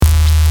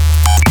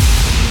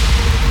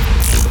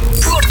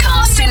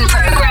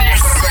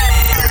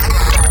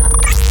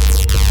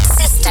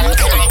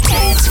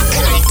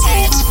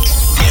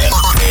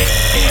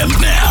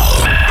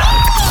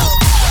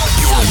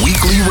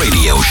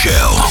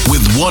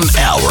1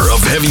 hour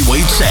of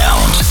heavyweight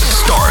sound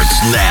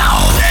starts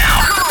now.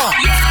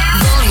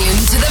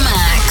 Volume to the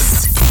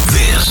max.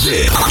 This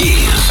is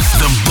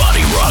the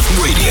Bodyrock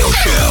Radio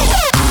Show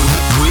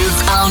with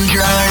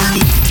Andre.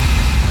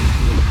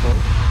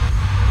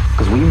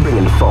 Cause we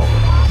bringing the funk.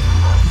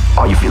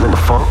 Are you feeling the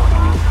funk?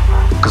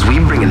 Cause we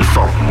bringing the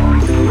funk.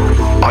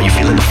 Are you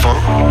feeling the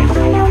funk?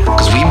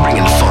 Cause we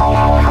bringing the funk.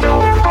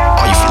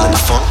 Are you feeling the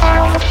funk?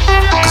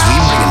 Cause we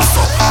bringing the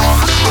funk.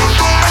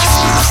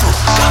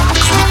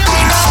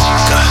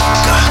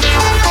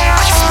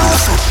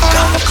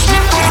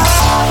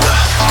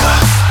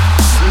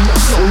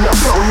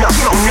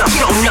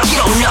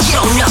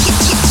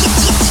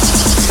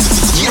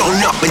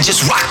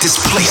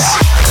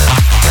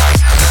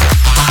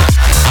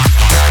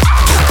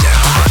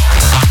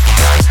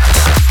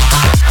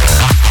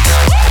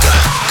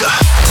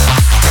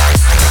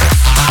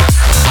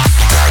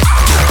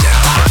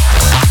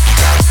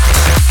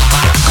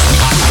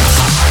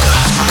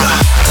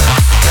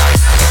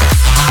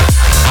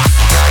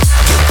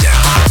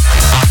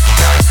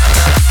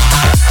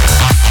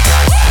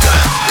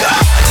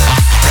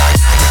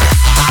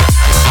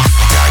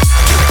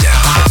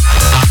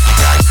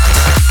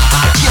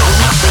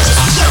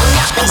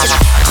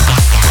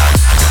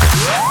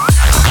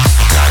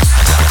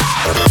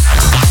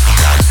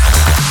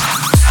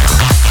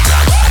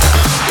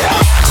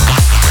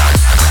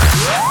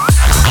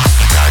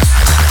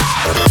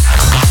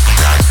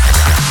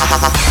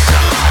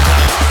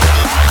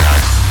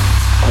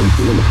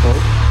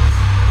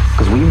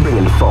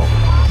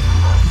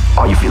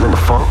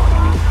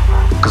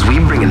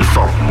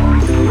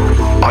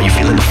 Are you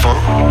feeling the funk?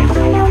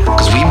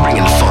 Cause we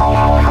bringing the funk.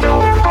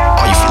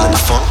 Are you feeling the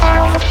funk?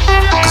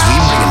 Cause we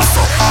bringing the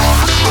funk.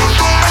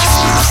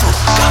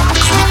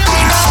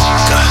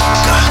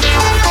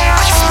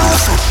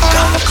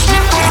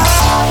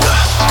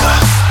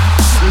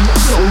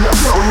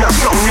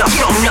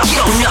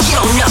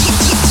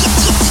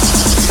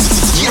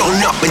 You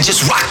don't up and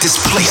just rock this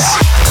place.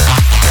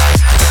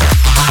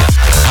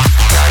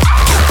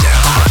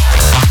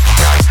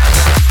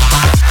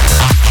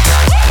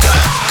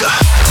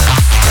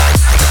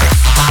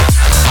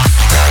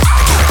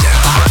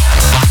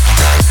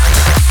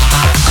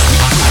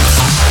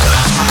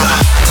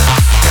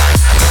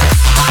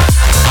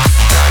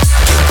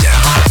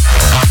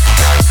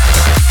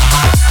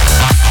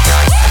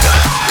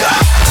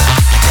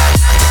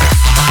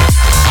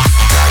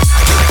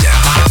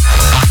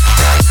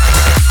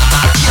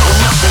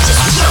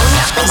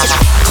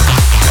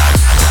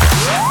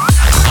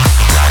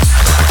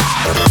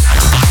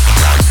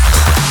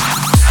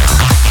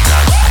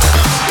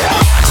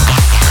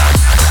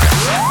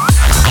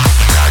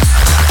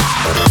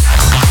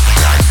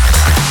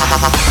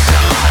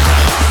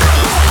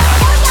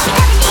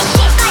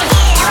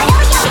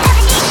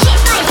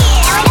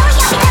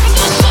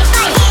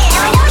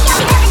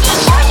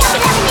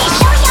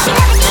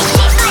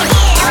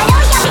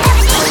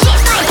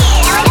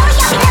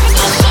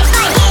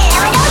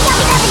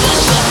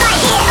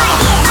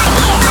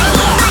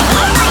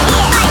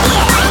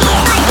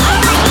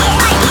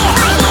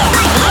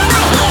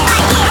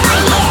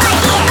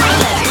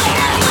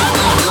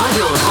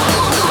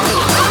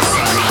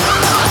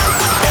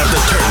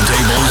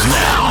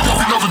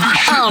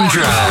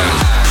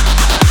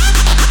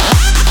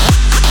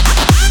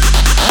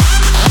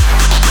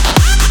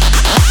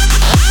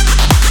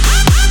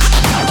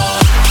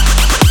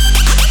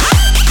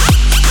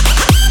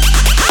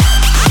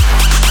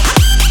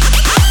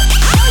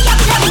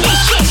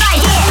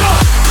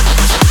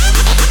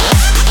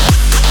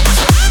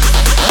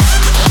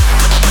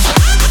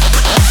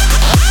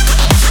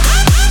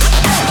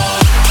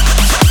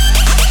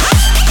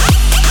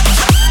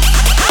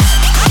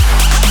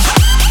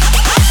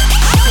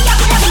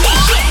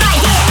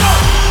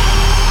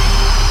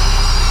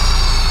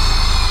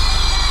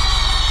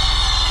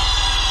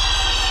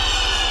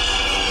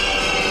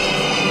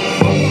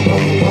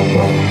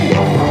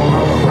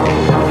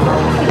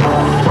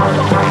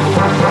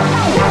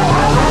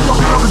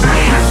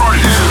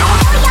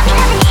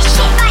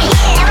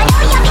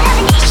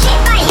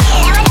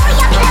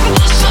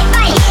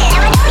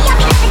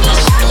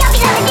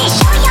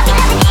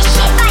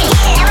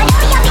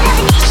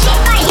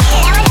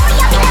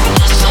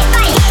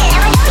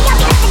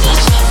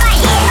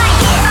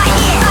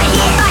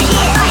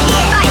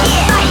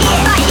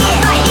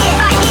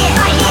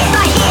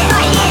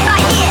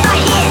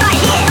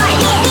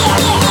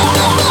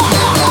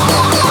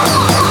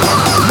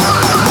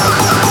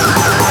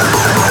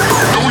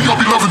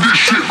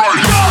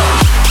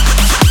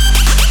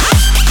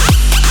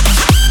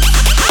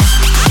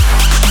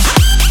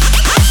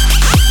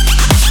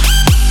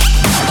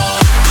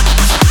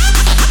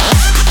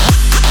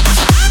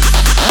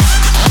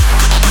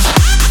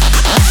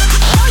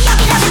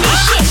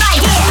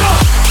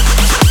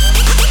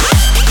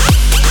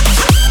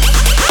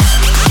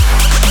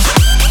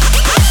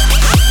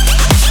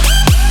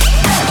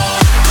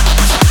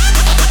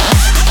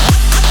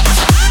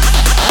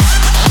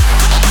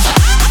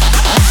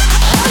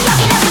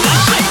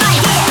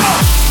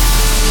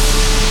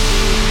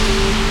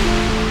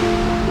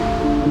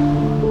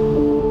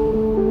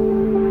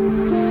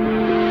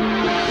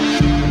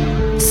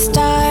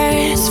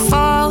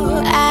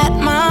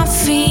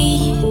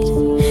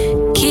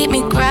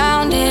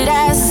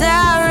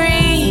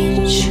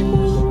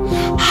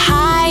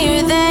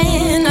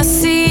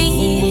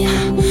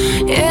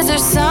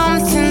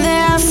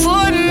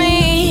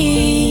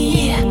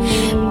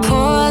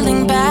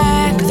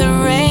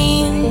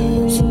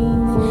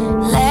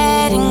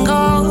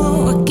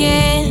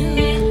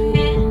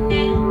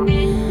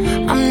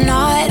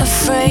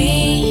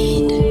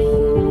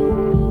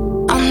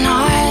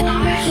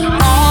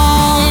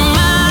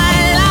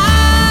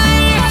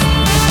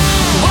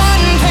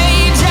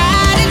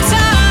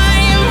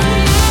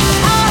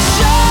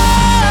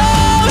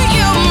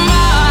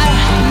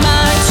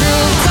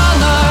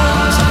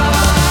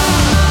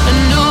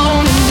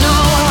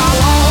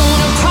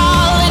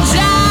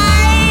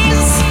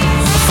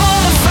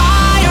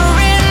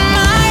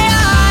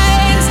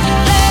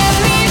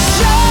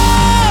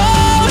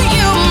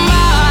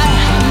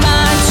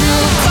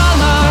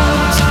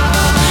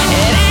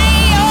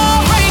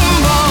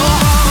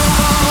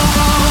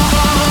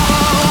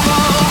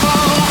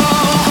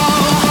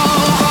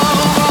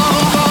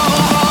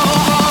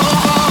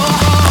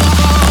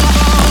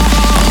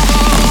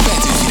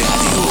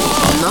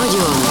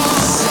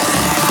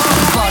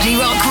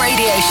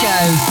 Radio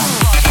Show.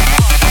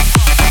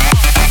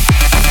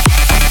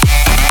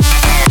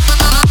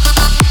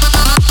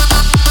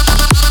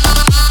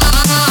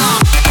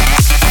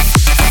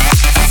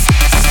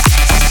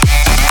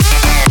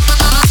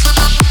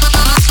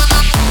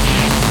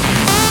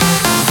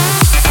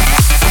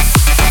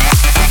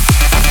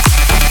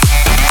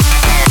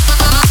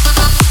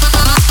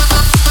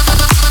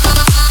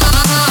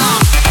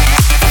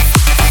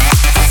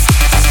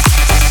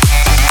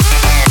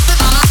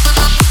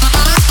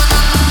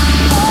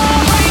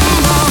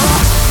 Rainbow.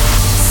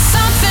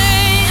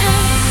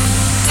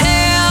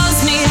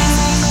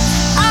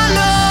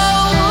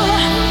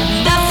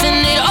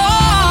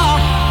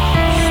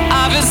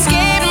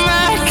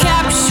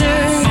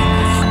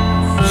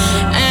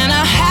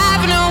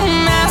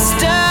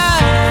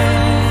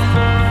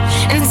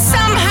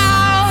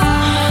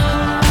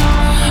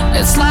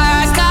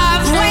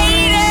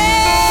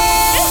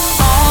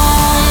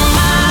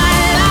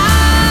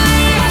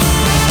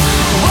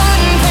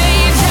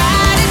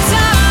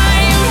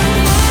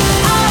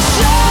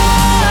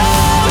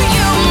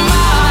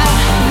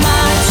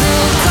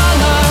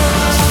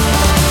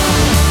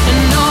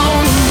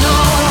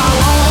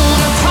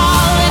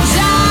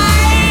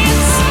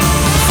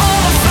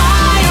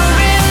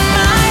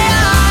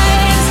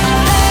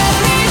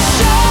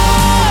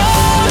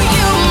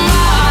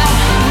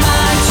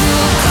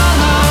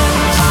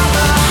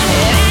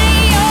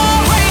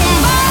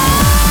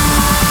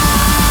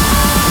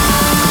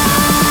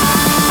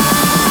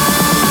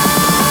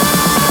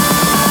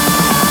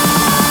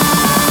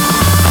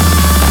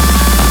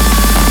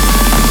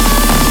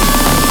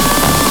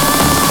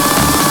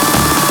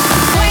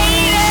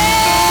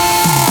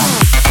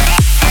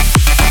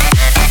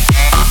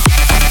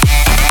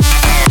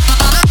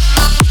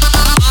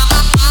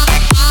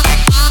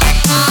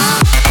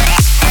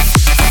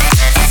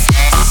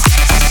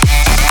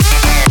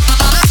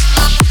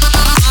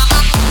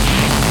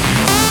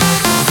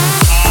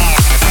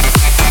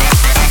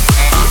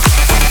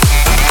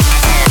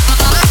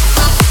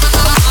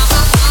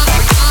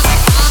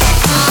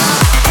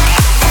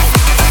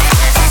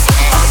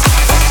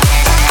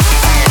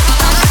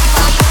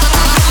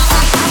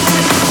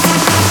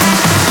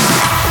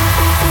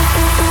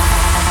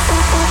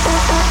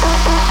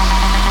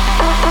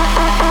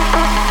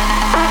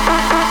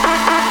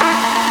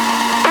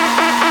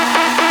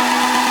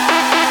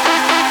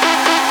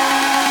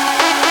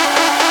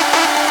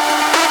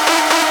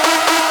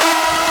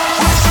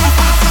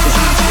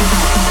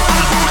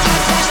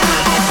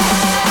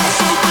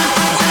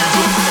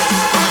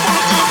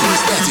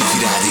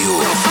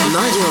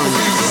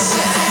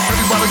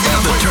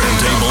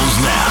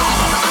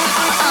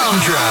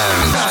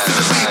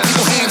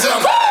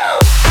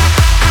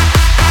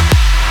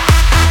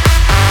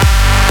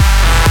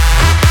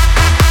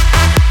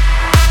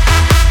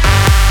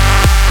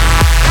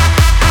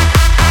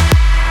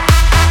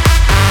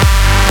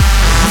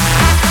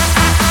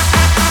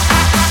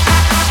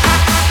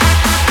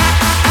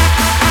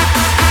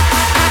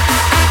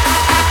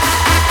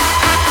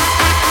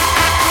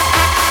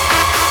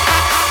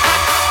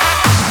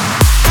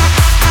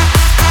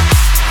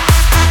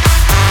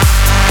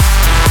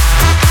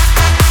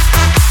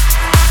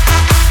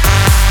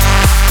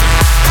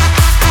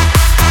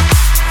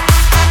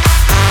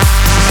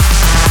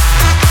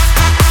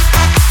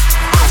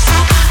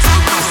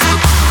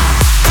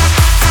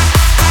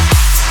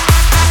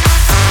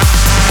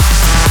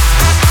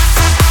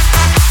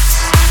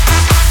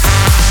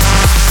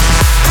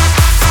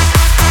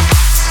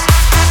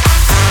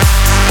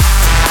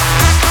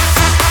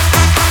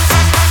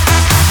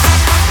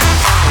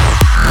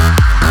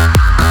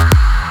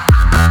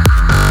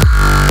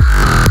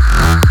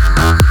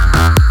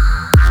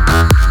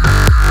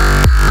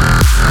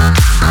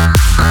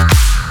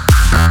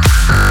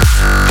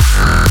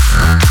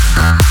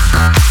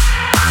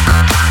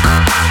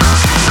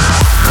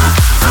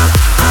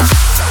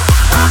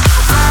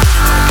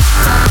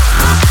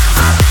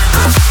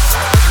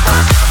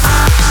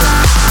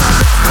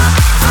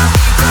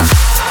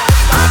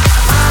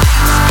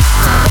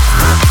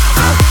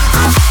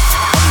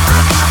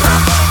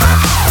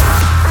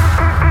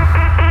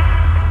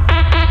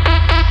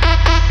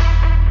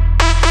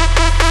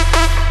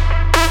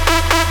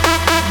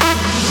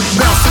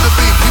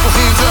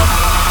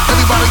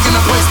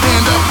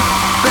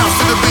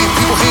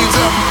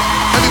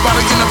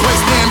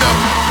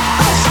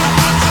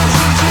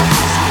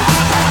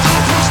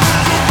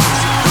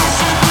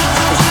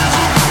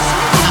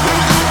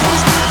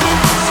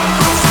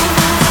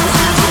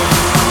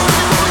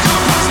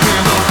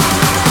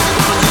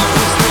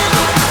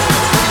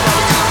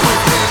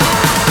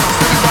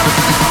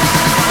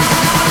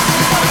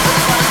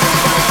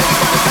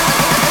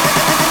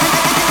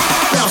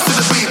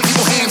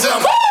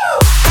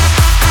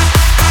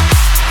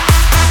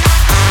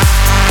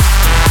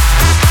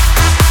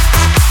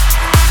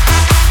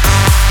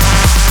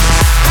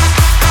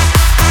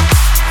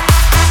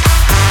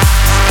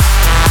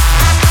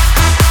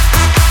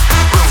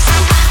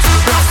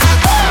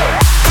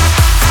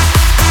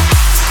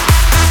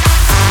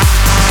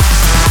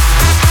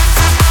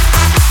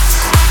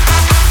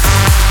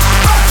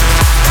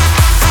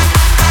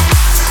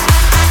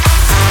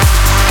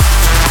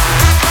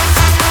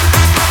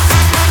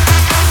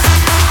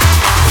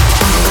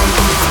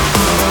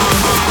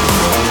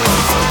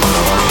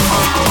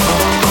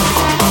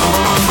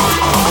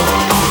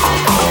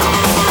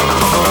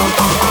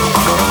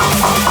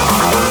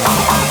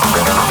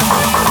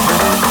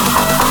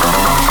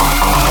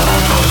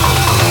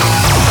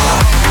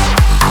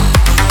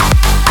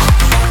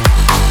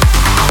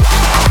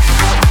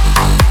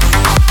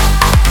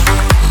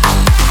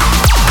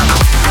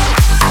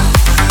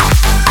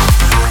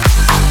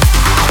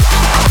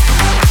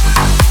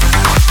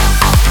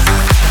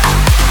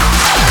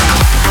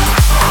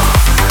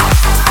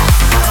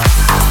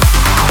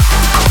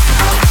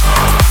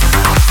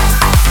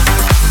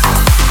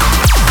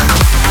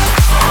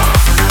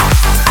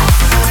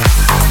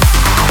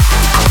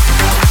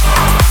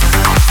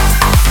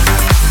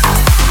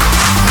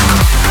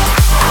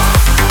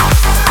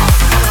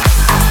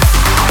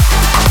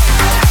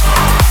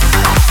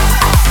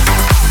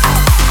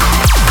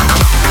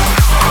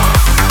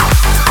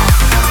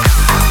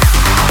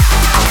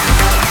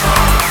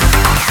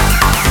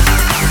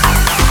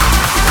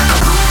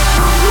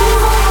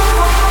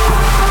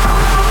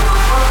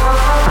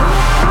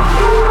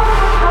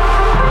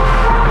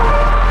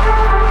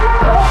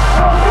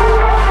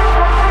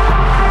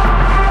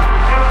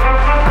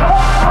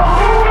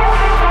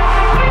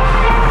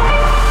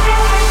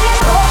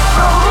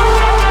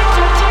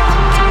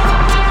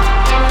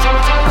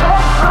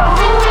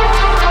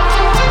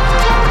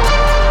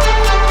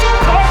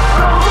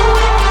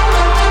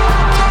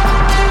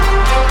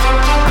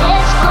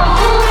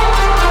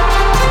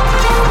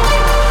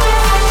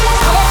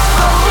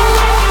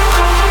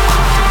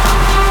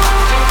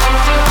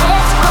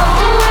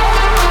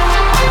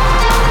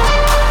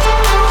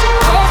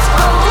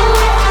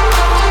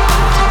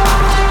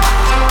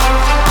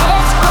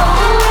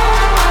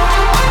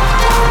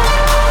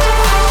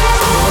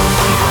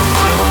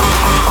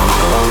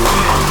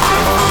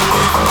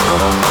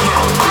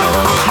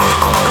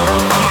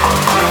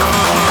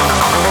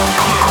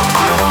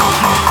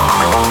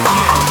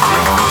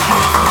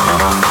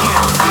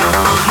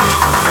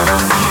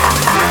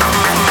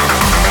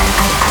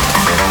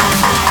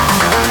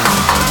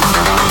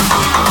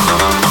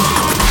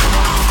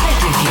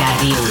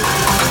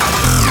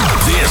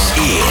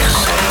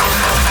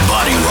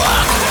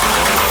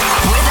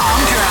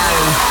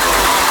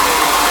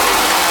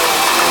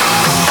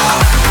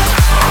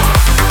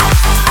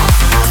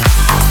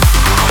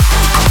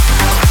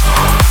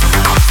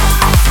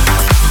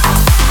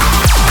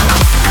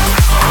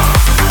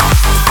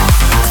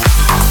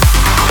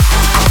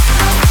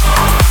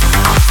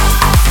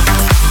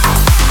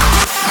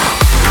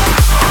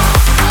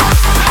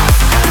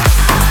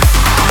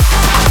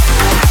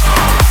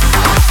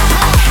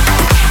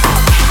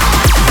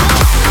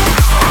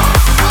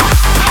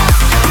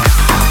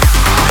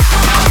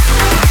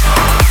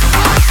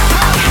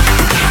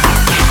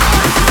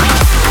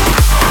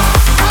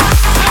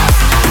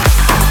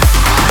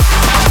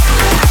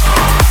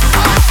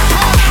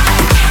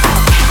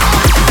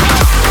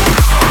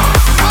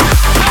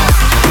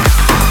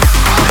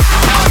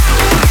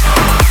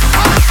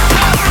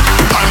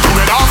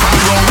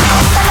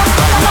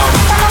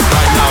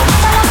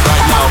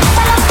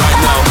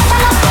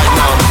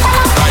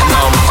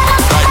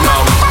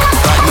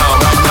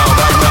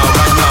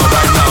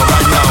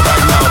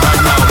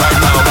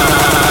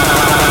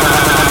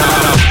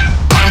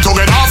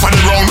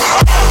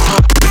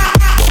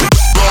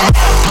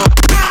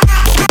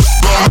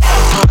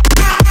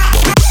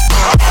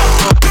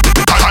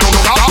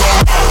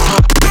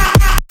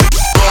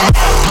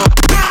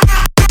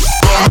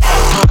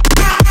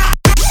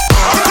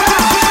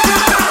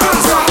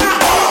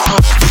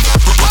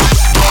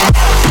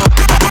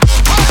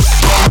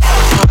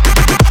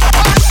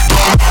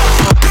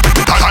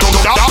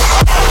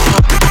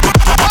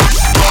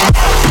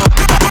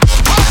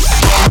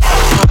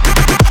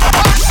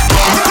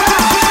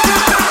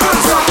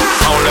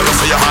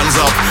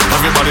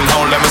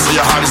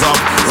 your hands up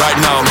right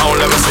now. Now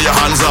let me see your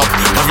hands up.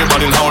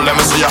 Everybody now let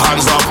me see your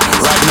hands up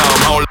right now.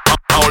 Now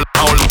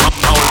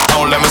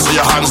let me see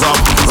your hands up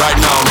right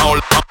now. Now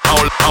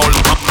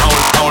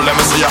let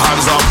me see your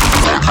hands up.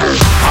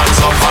 Hands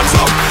up, hands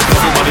up.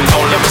 Everybody now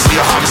let me see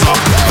your hands up.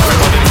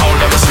 Everybody now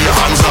let me see your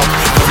hands up.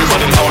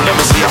 Everybody now let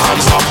me see your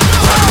hands up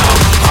right now.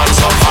 Hands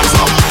up, hands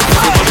up.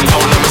 Everybody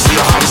now let me see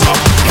your hands up.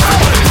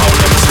 Everybody now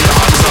let me see your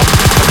hands up.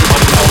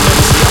 Everybody now let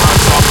me see your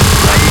hands up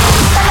right now.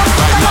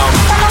 Right now,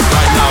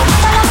 right now,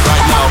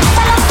 right now,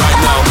 right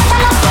now, right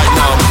now, right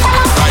now,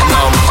 right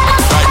now,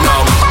 right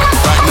now,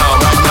 right now,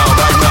 right now,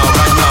 right now,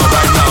 right now,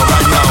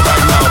 right now,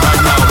 right now,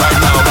 right now, right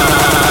now, right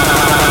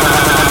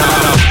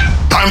now.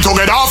 Time to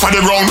get off of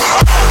the ground.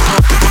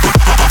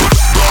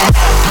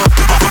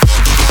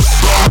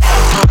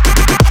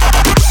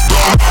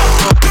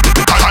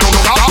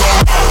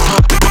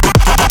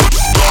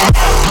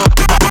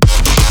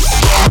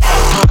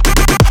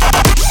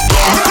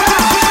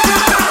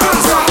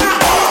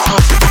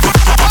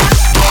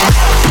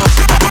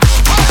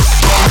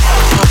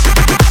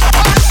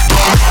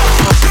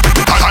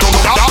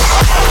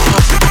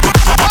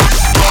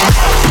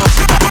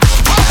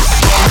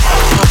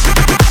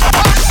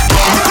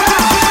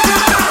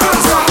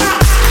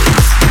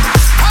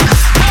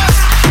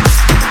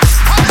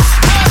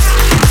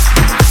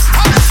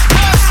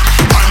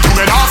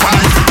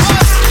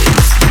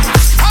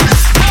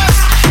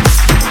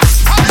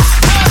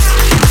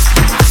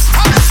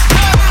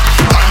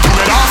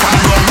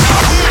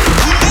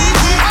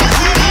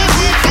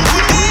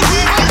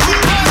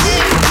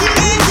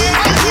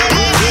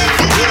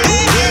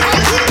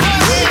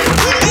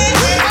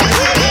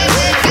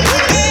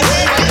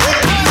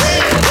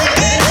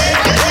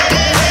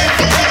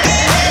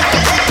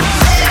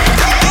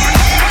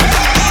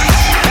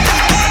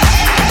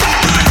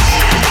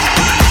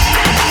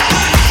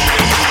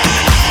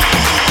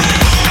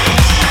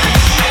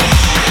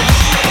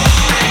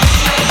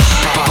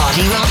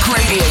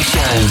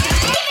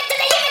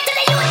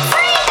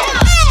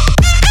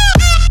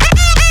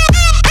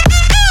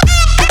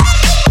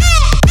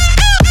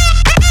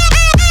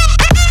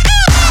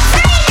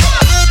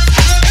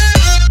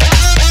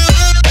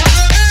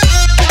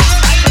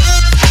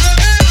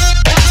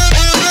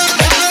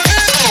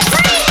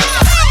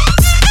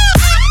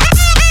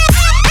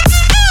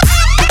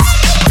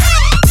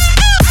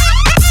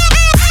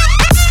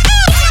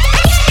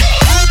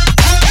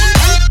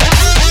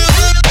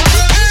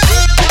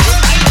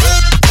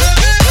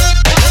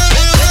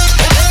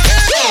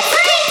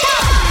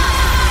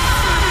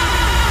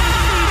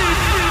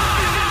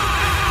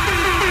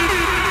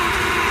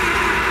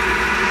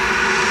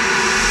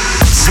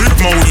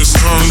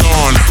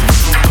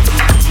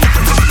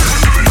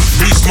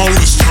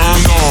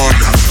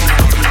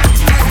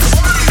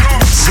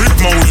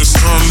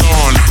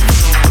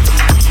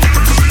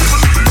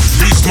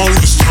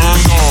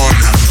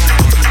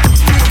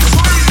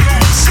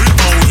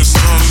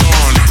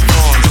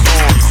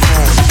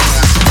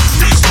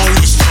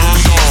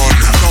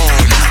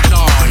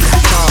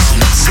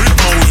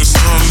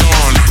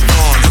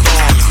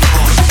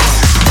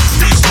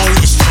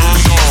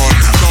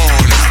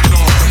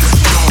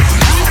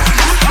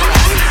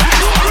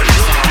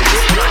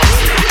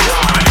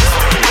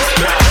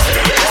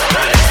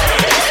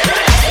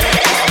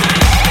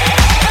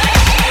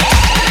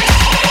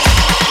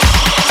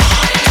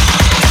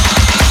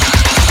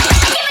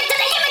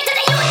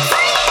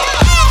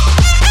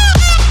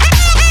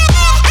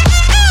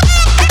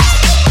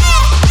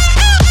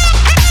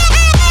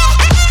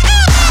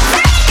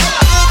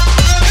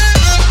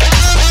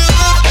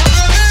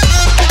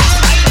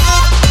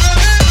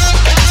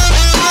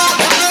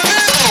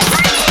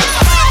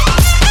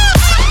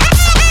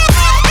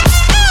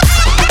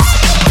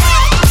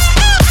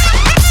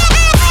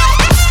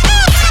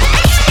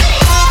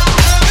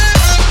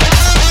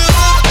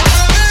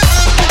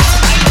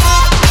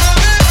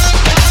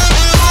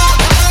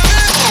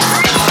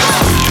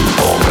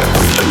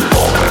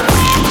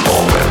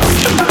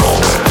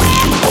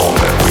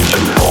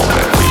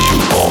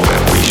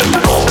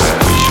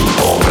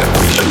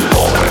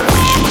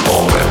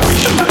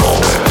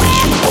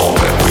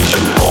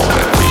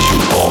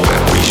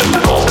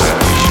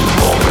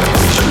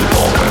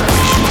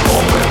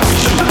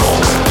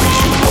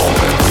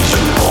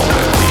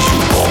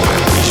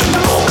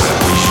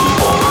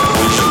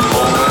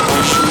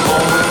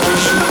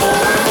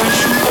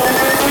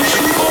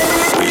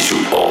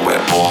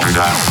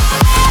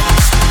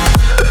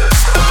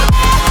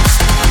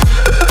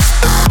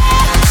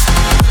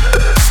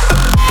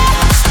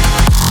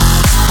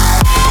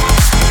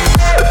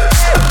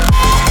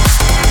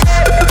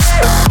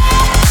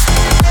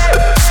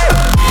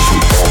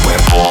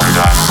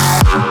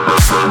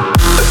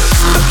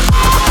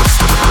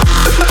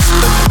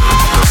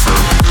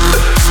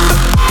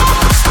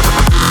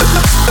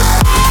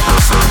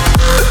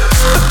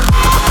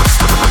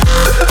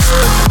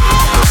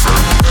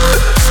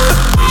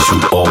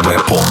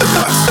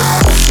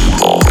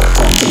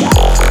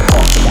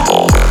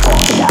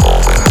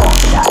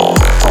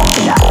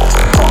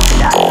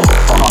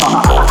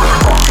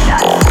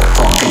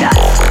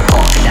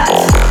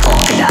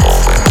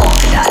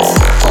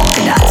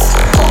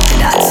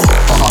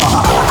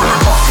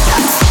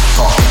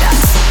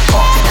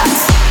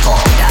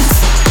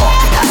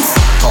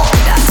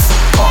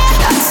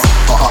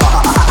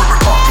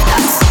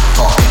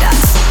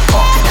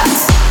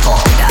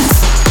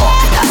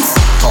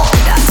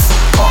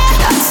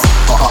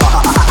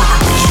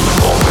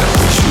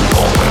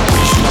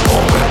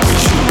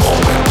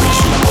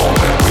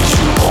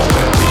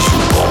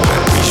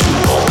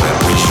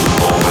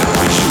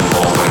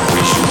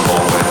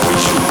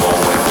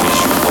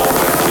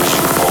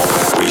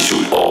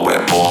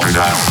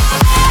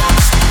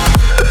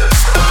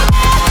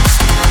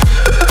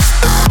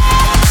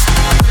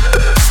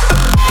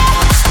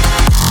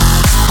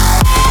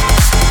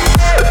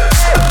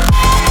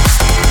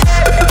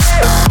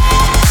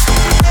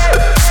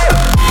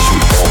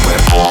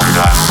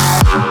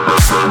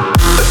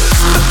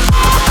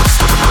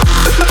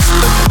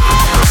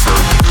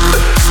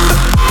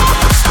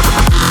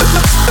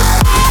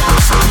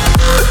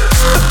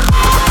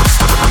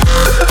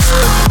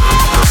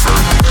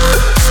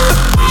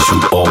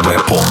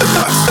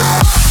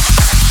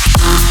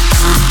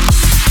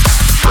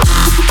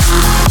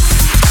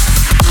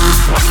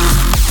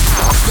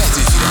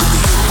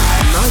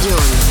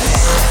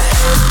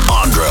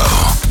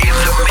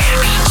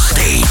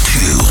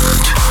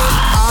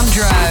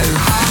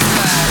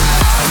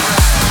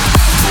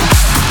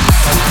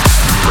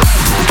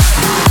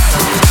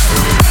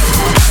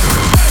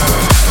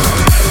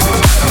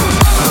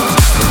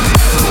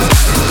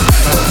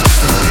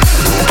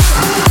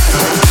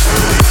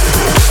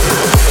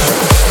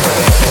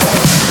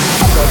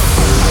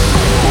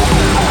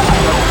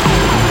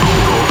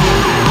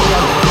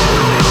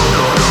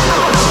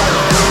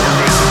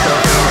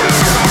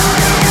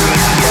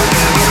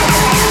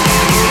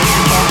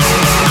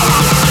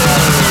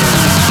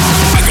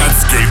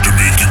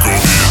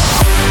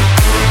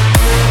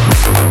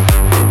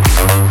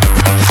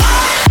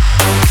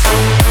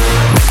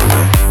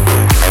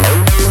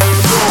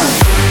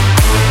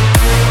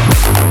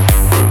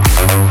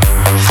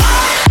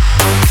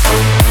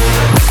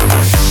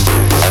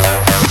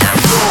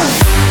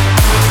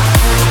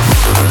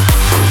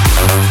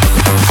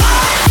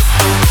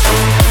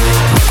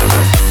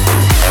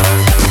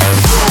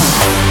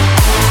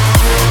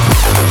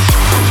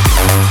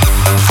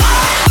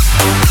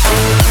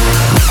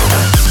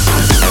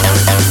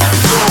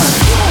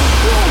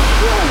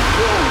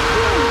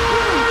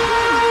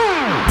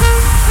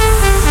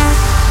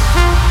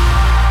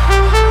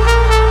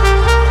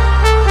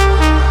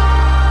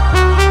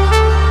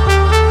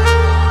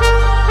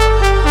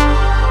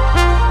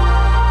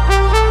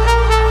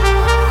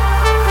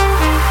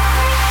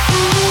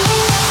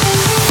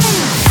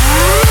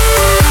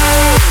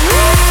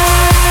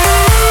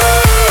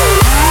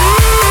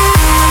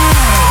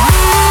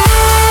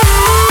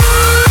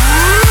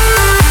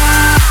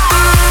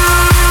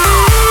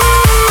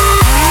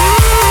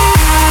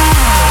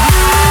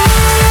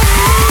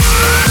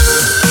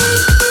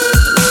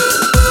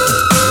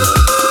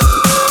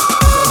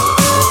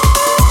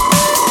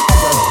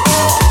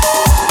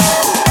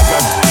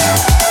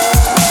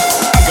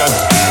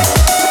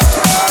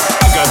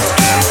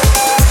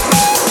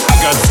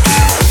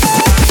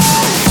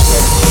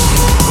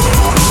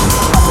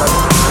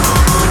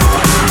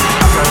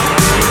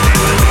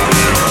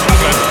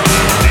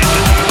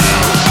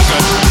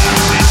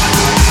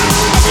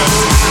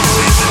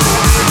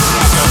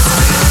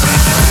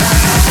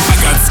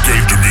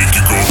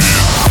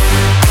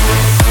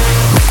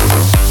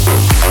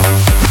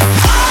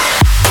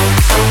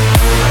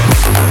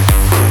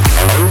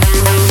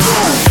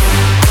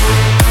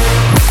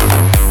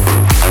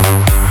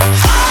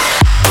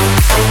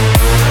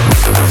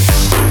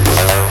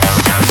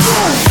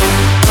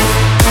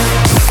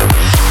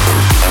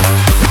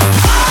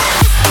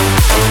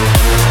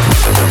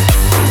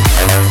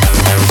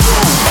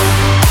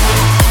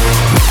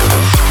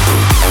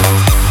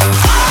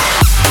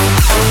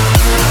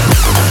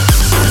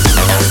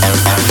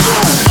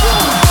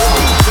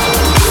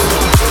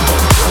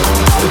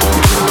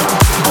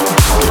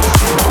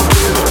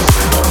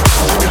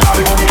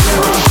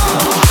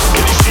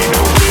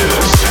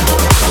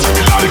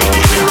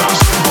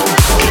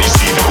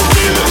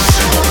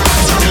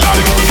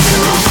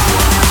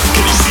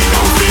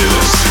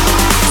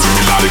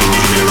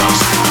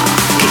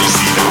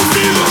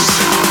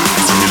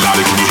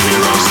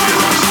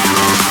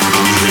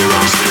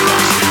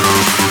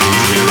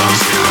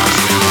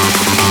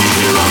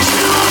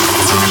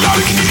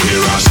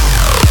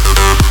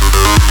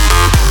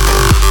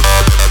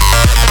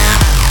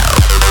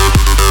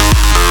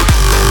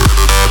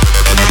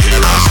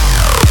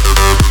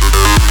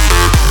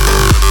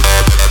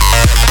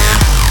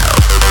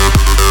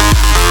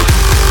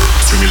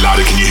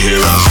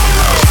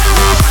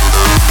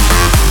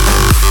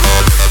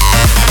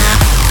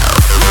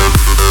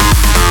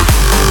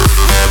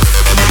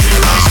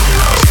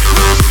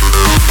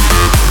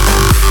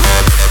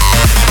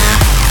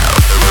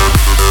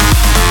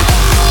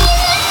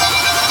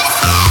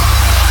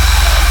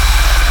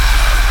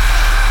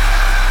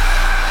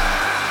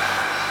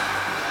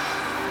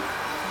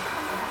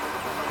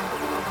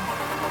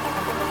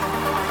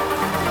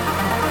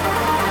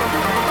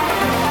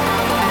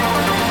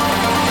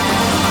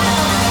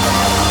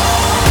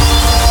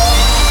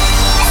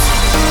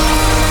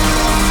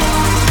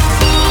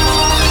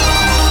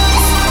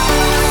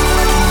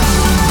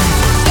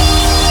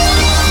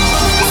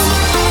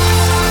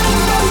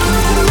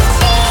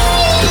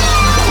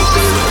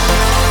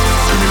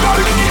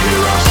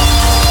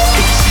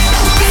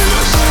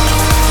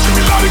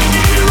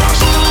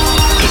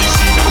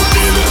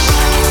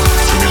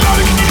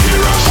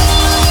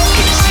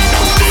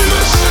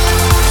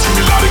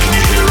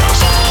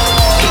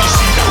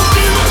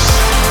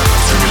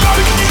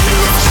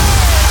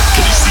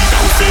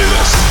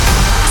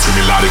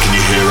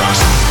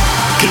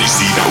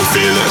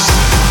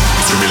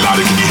 Tell me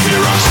louder, can you hear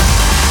us?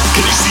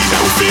 Can you see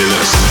that we're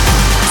fearless?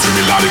 Tell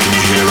me louder, can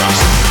you hear us?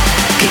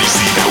 Can you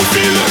see that we're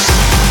fearless?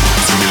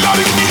 Tell me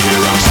louder, can you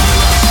hear us?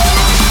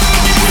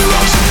 Can you hear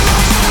us?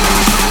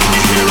 Can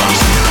you hear us?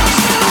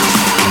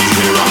 Can you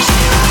hear us?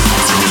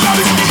 Tell me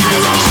louder, can you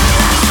hear us?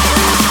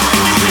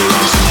 Can you hear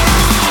us?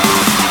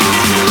 Can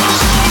you hear us?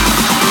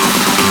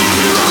 Can you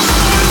hear us?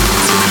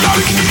 Tell me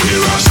louder, can you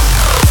hear us?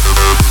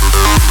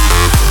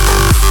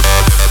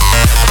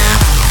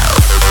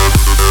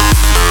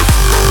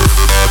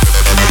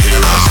 Can you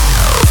hear us?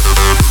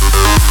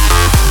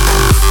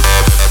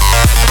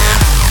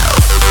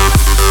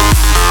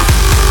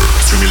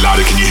 Tell me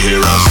louder, can you hear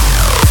us?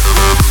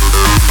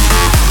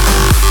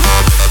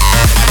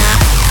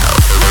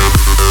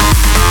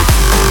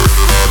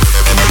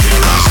 Can you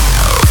hear us?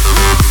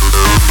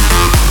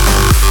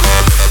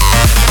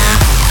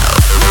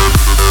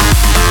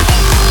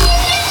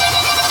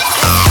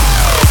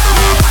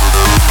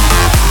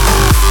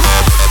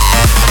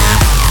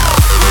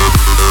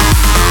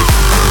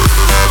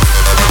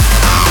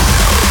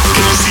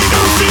 Can you see that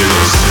we're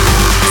fearless?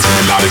 Tell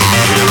me louder, can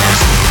you hear us?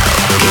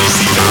 Can you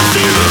see that we're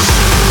fearless?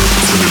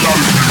 Tell me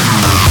louder, can you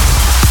hear us?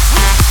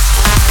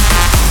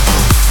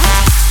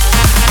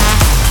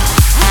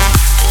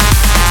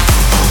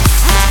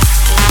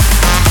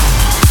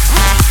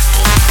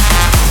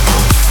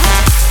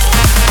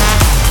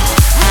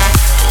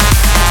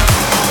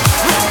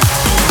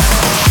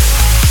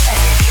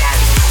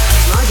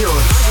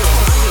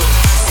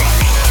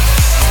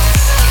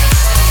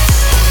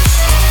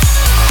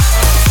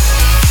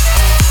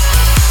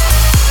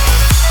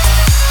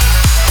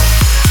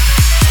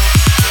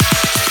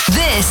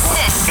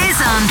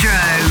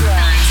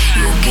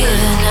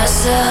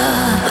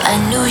 I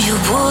knew you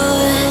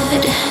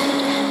would.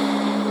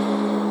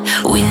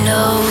 We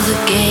know the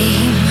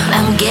game.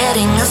 I'm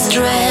getting us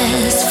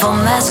dressed for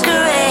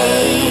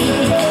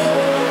masquerade.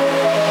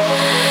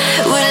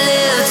 We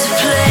live to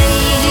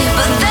play,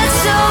 but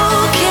that's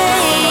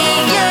okay,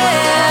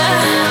 yeah.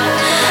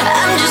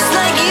 I'm just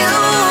like you,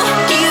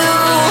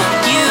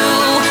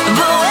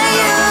 but when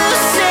you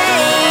say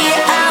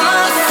I'm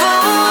a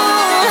fool,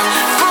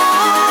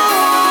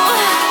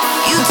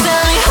 you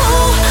tell me who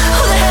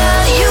the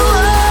hell you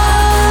are.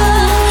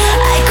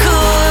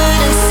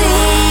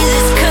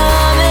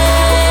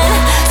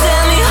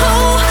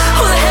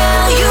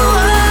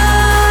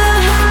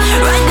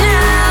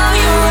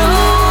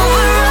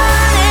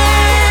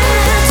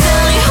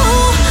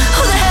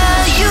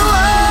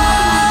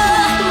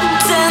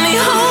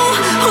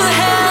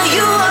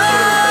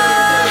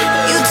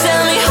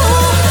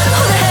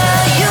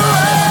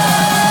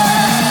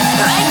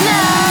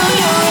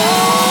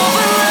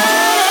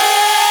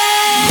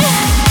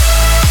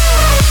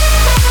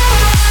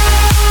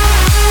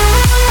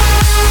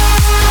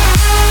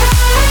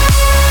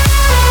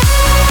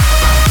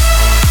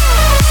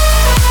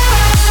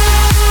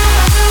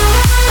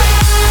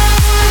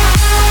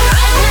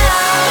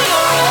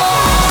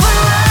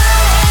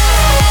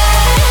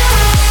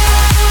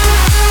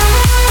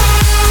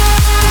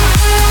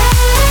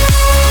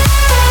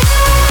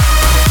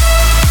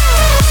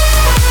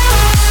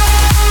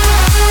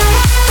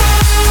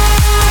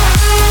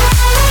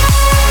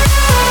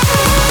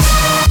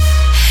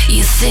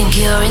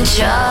 You're in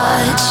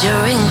charge,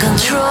 you're in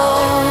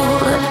control.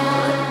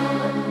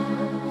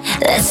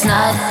 That's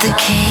not the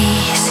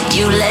case.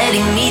 You're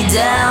letting me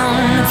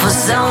down for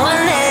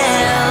someone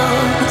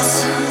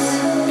else.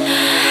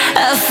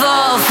 I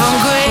fall from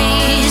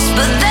grace,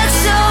 but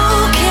that's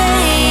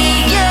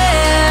okay,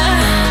 yeah.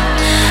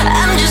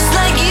 I'm just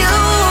like you,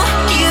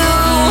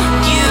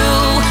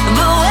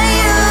 but when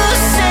you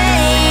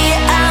say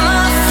I'm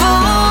a fool.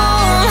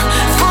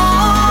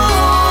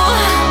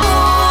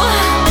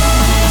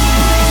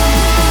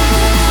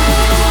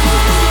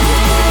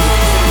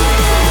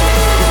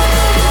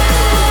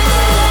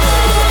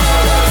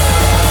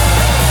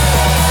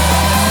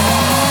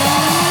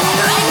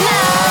 Right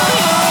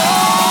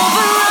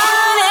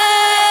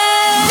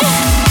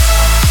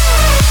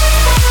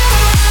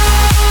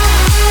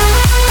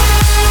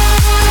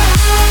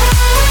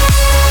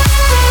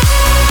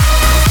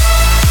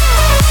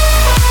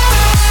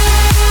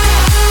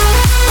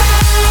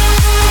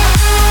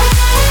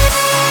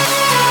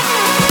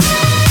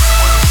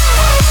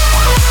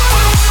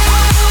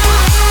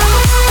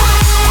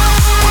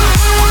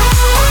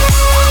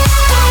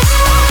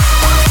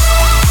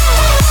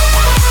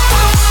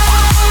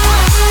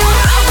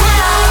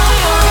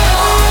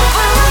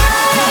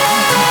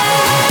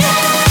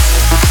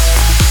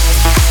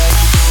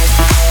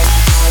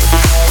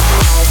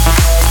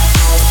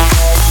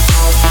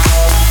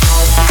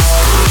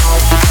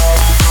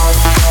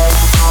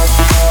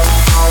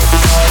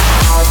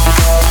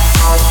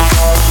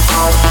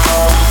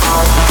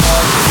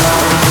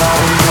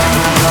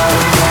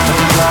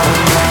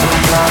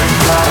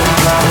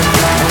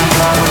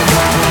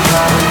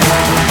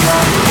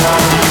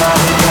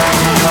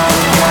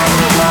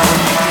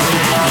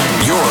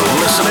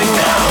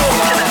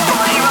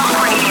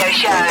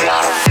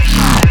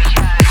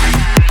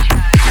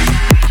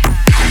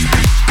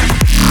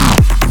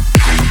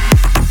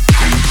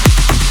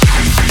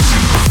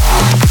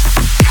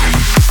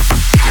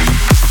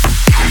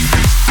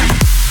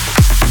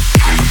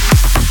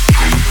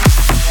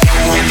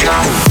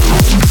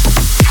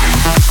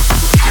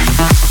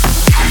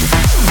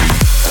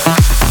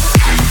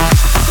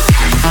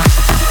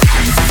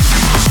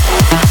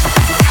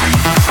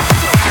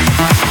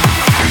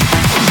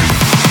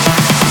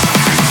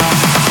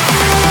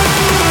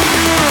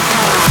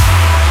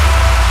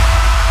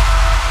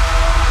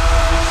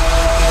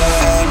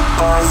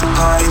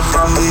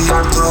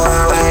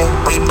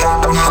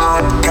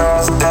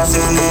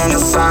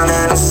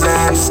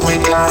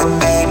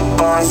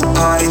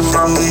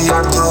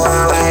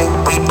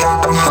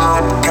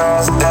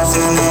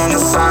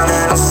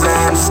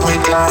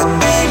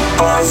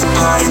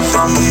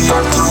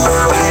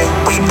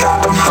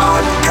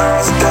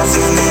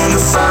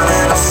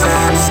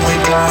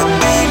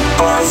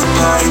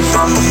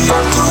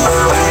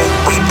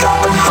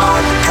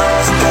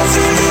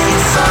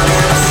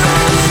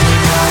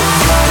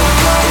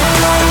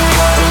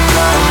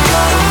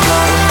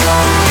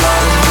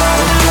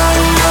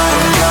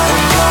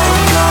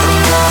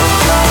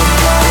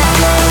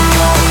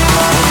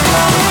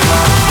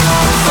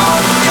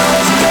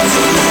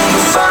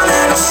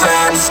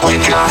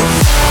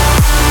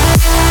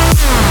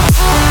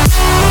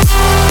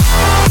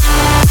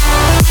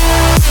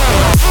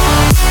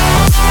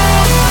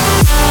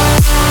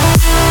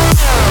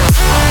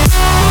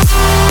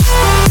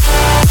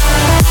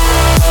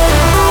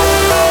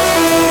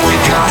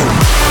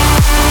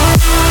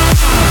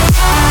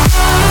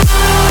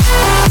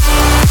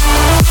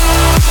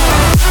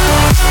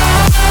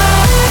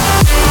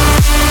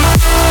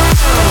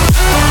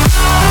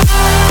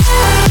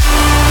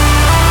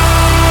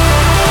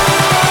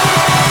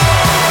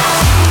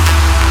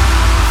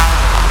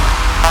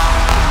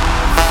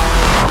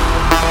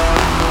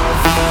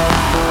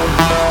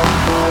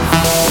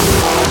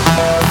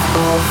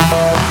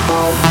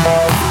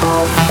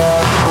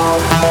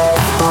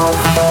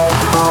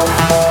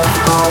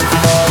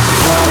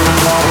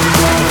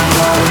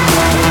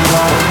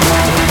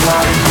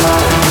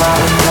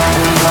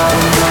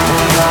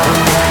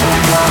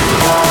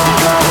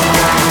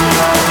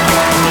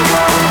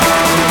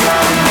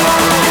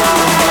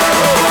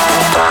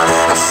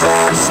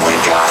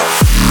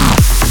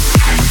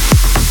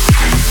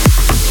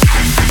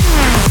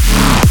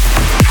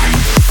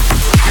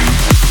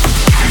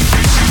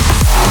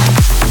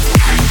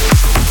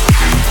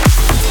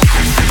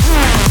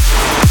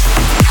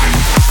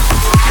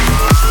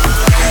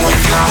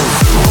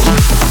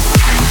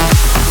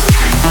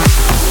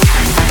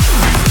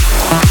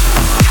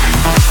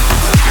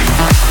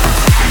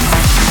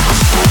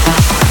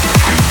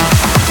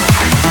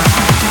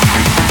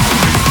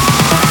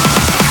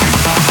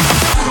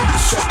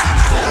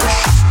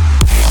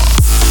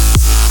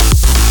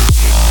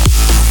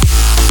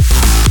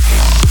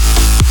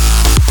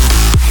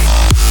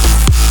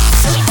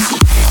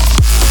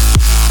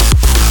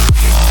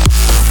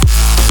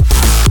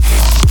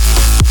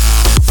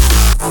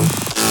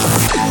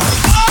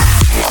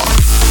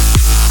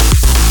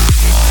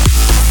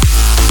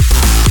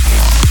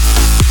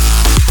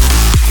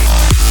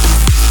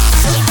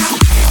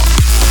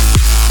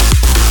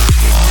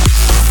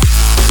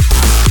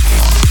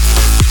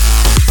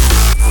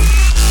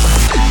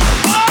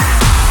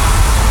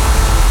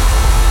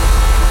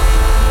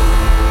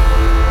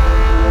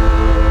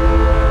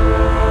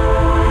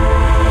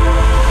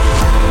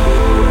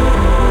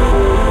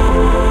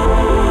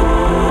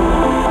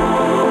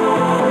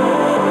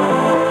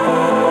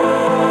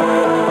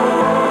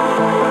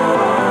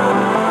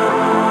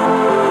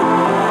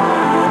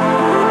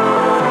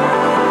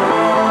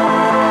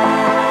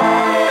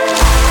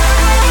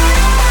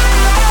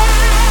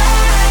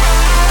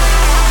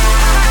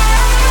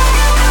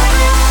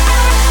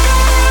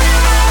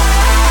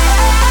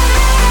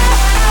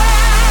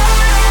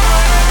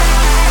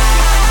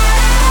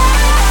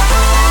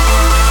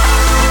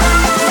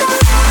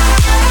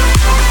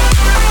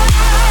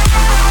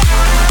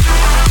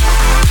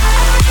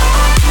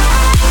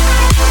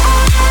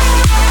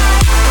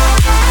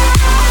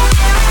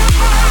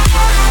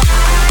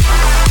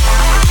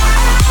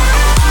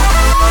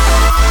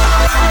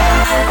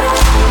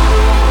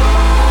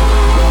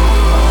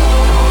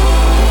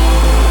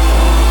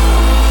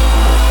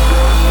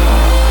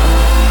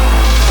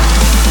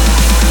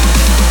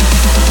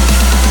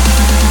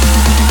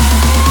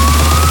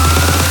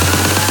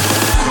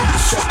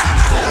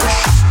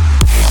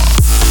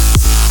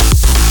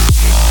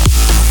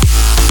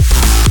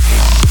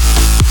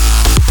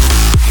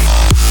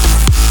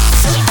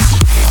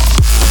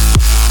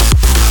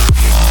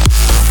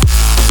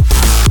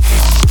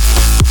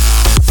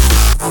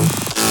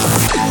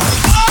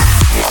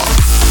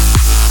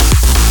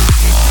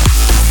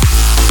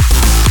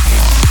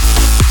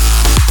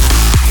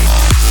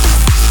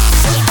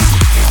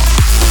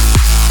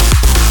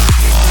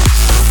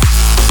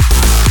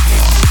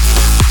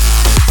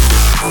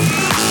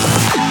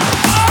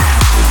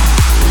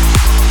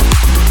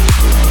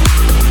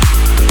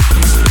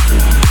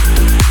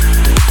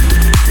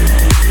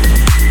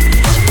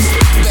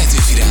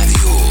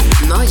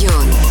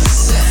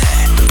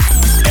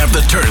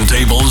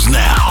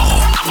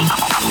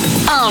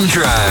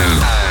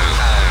Andro.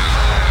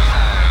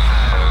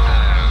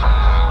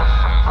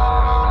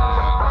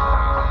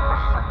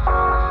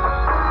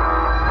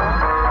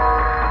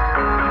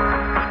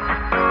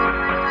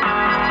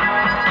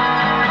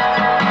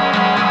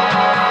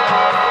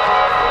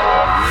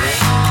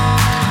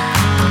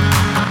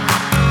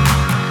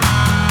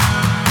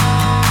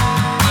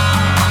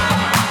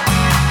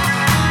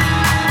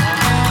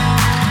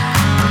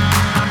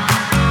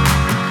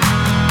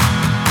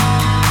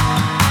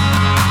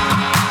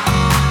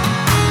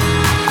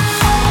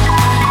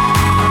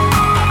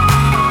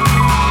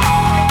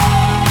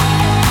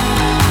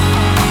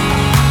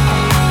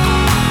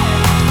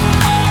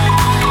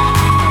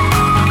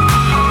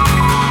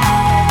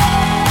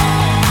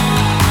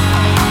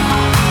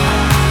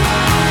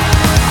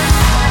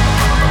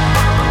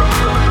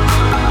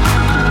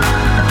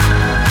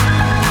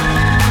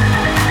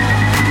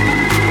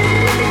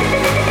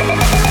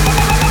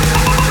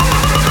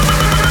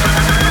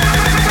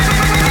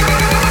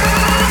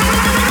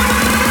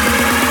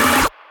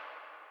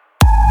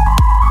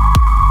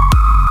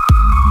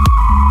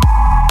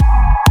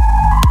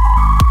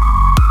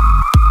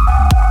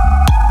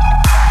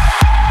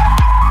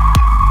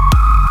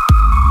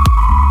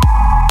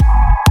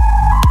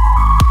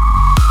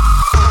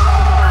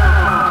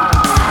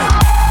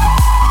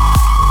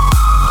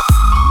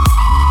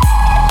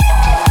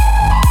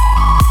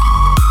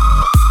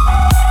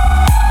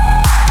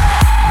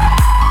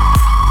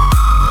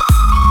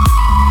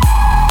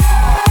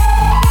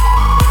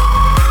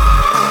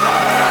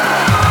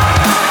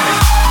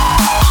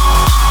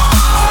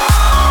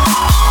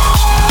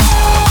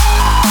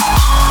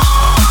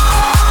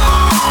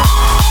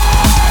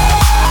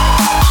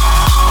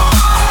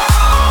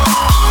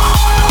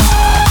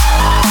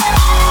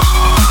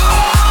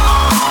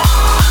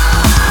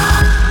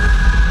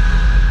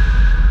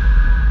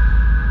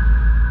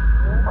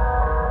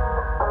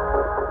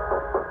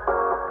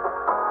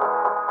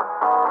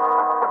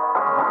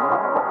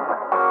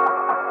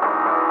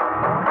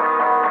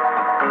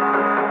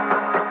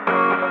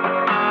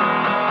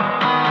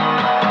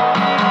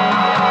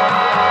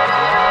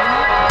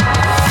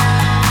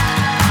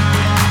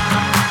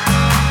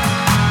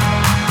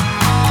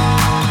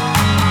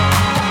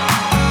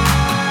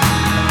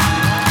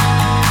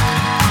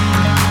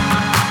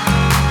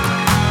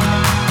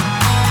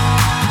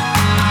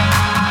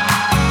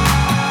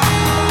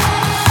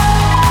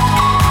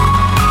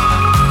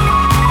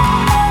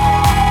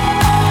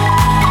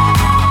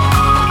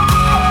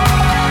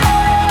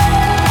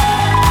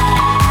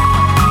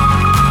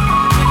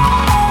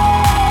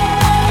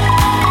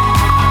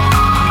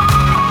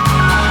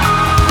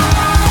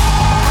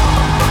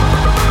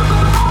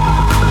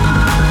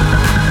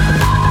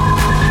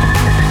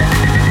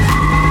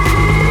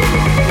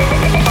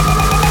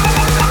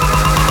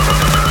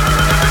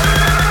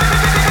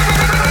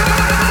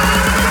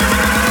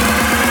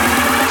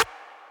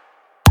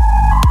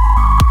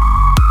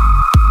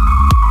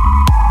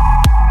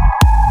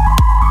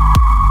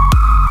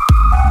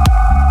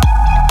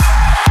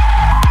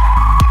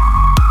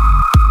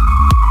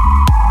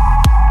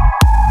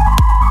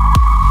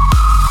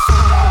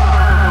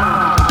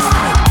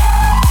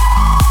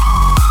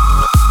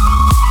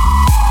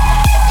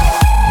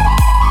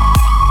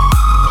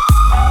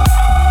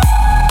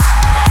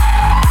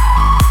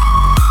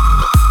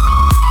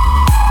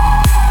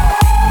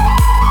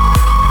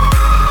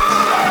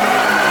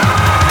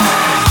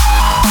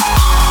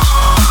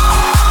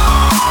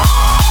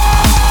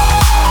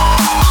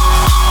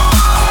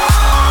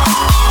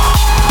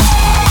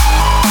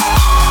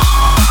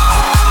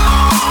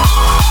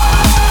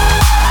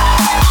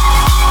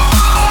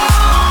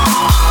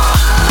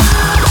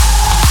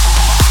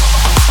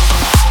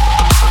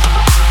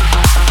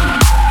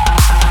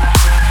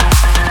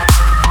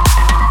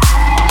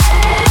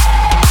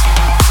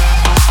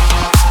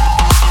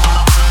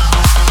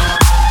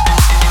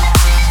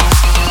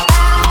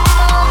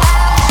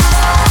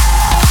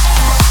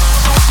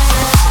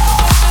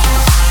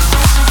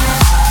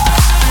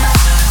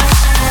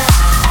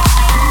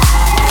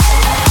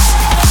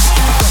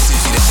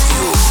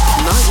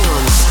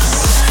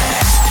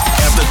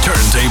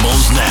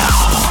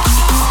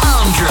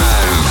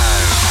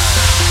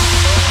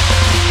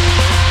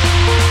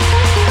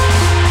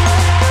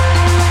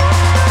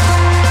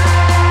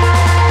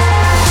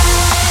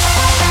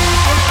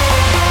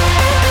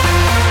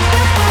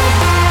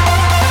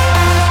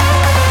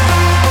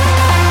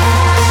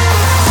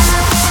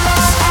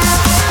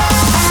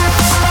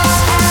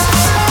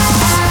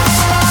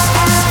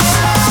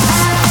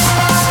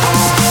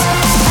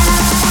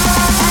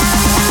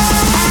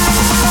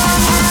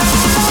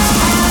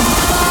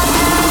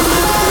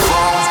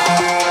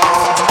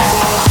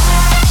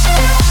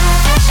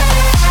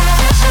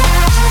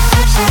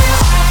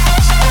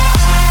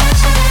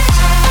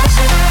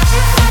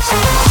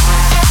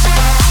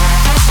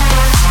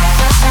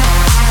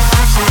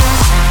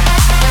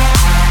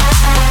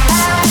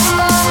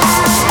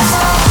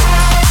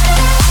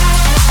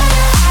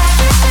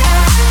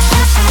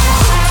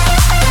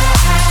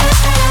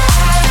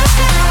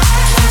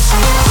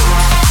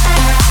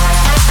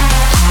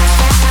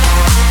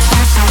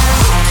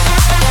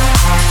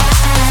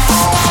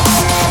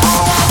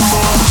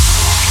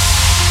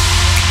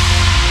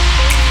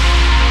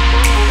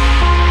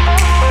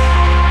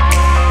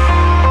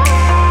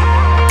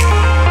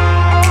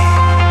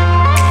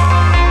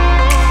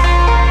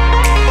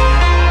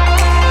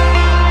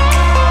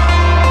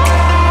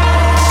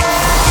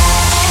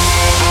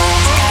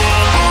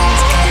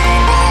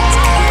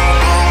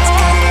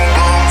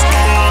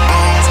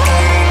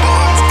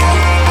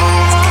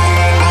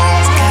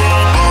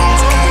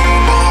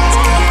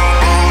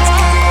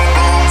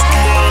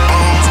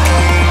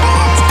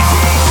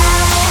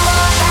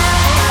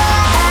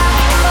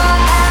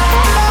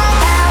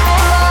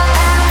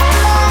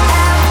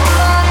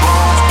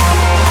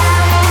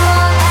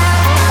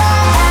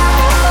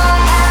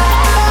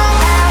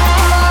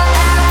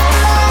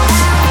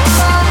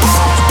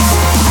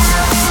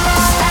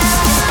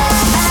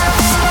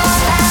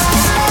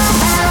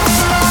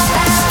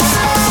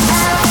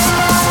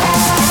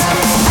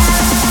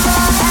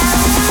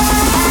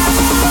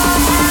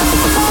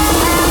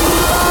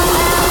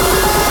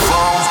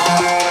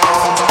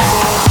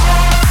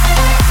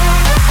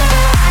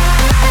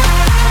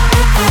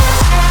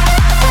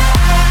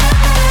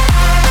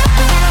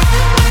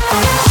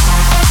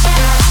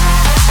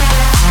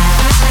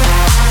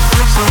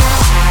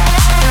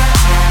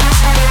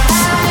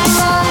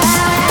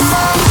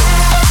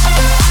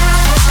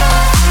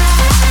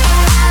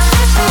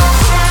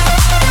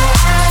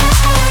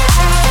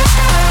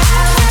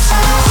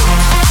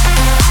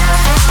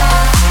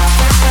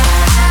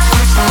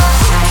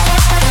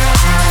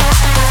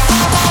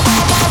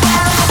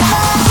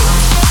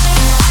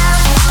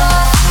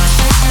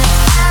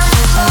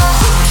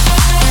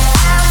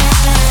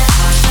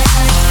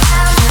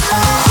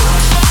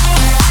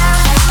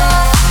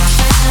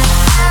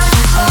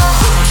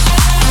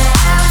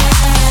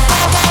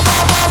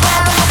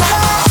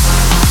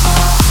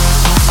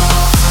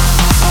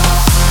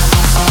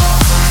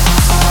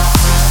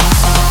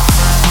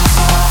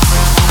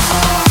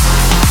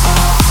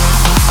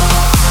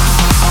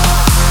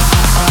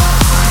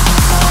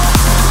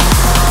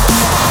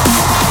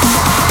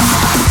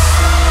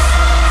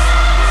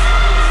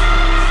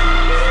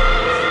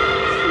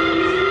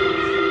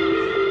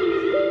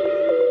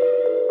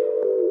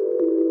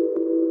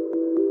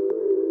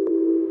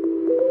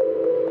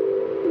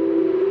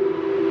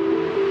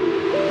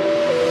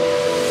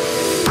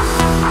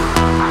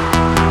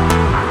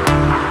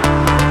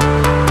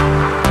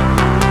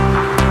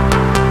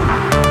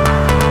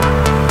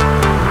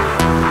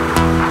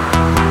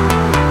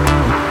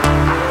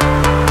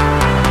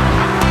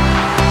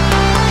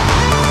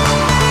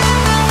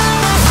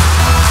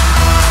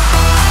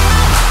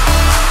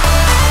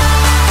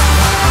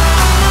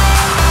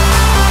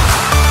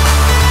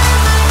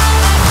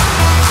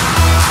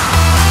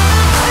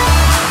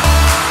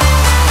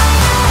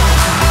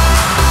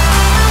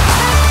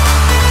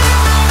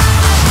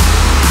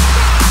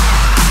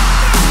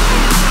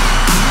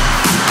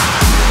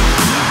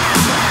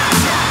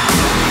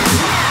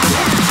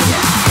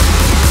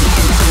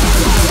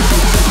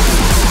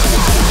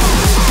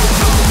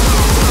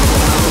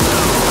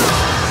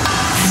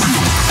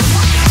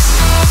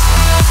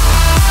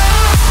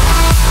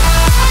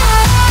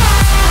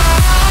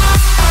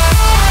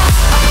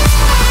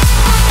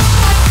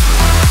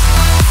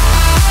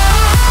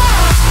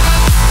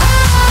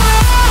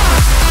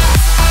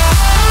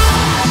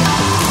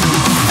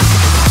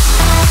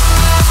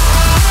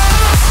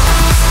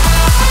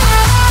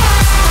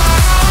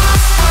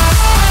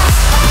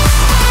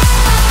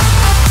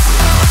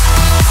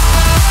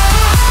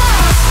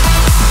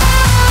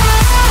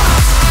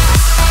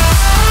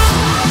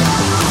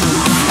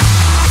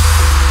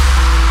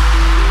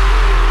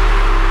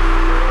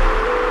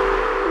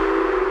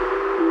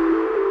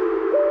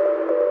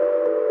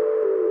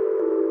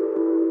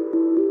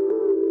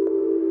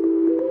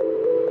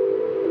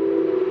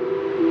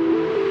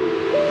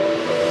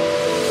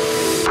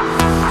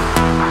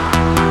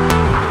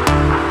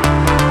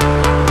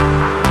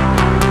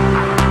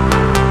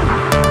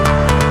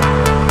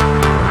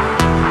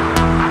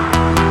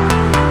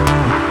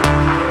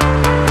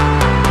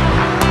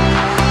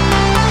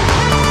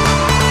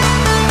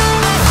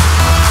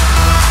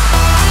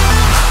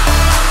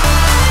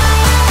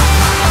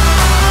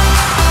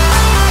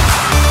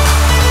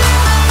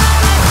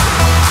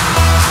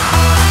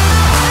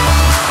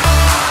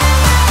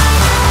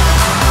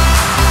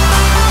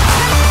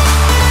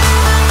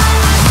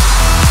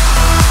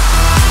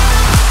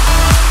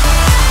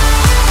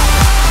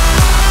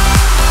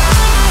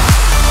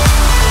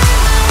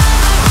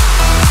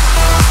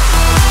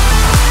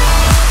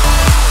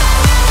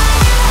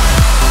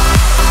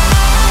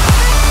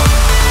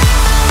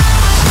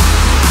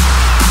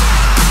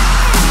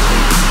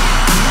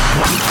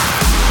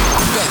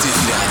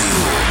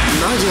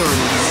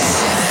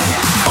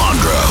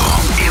 Alejandro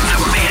in the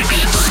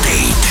mix.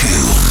 Stay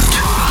tuned.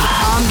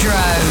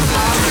 Andro.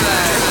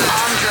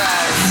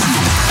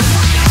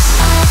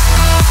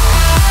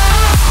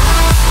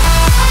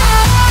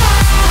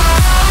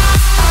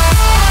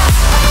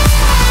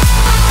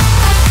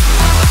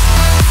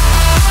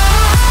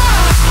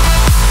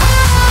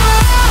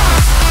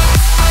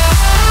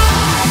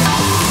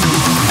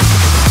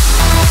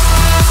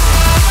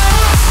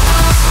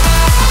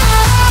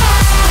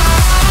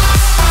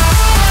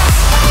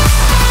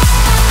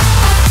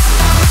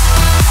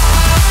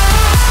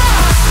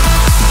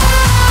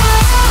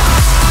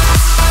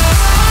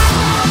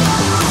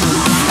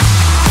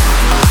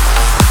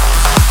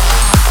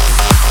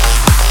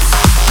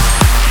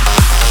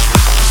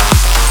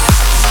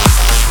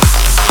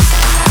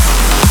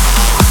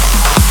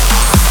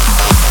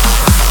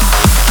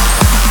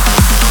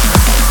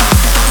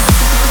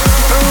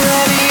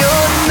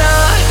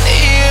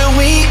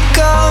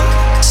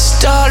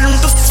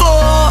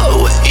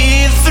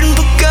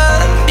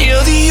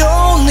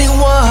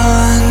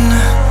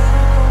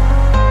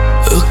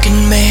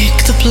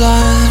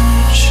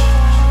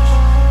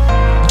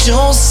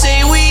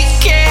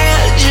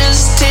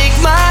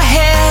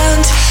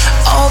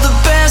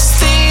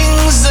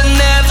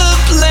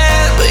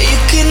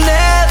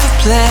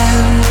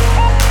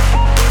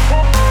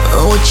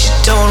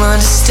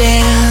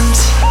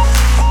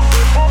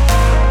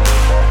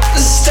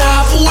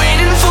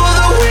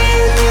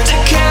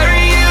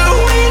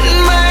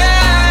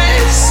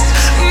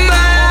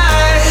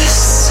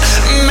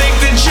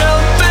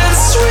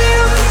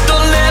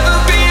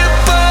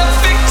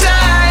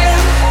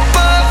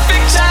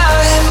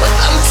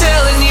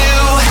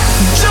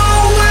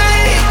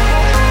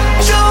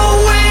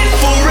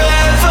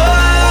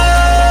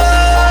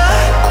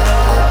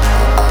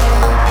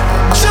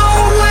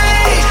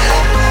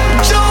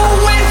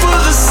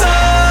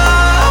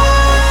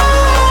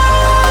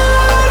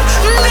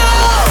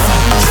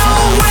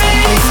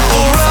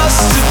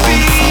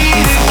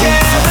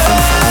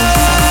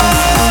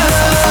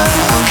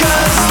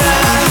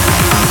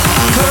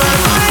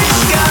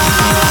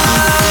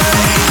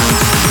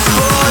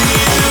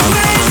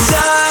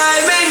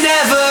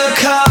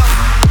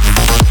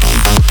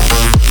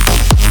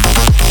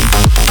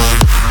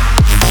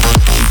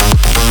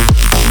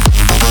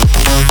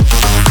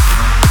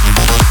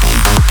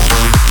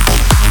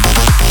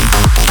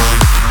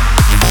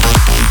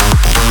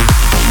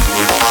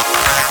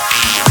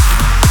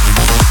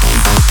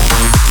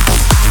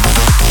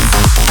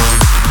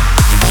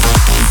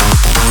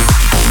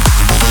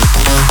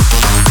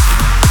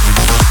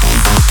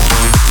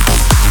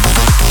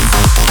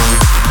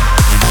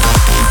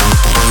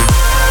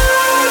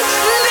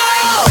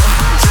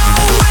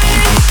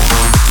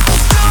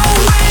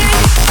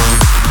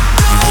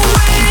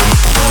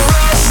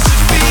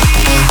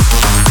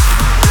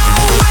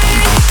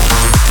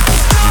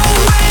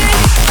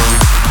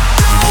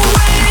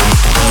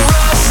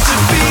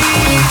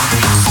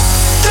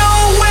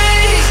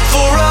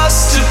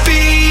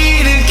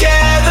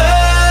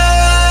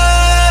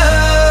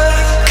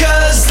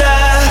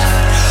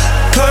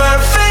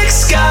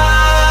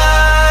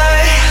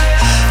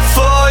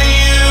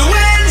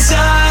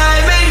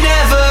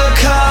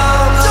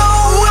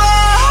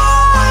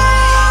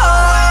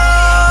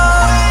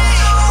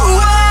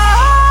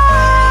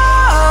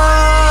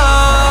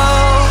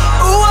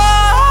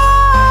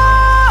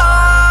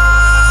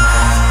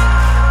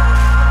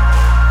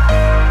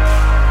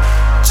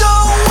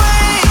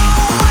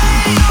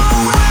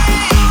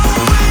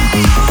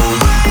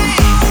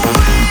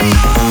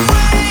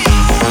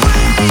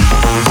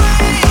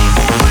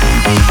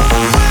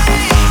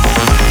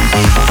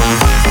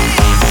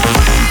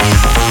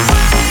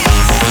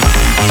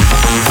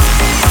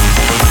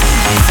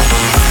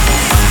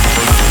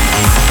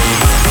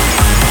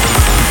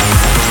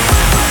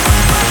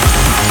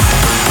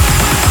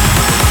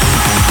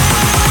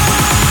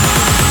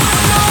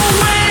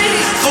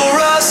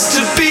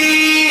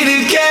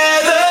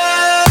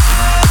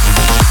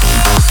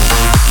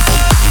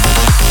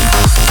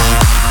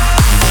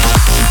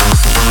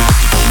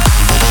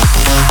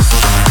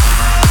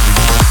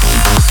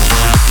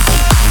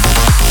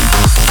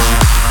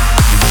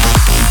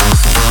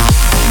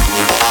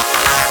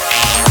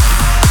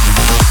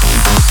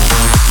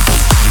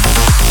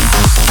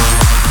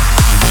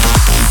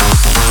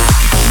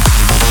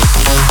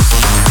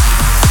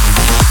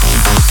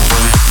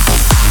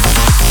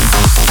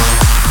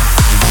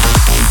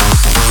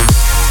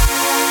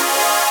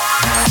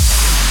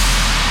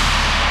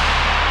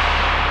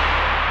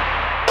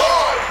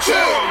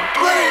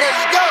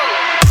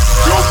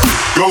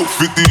 Go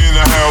 50 in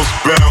the house,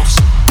 bounce.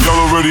 Y'all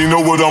already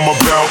know what I'm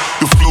about.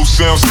 The flow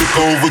sounds sick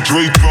over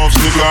Dre drums,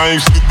 nigga. I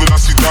ain't stupid, I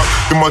see Doc,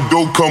 and my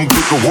dough come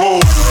quicker.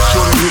 Whoa,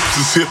 shorty hips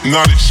is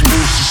hypnotic, she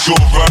moves, she's so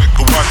erotic.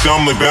 Watch,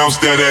 I'm like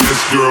bounce that ass,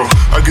 girl.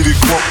 I get it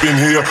crump in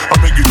here, I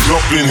make it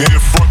jump in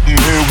here, front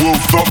in here, we'll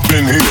thump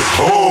in here.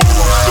 Oh,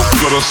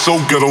 so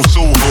ghetto,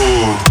 so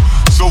hard.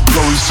 So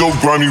gully, so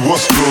grimy,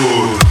 what's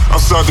good?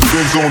 Outside the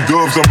Benz on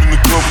dubs, I'm in the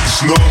club with the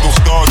snug. Don't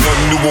start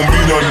nothing, it won't be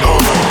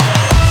nothing.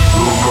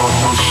 Little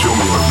mama, show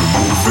me how you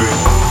move it.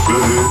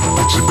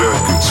 Sit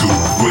back into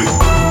it.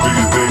 Do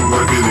your thing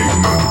like it ain't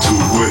nothing to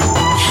it.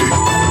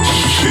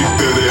 Shake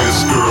that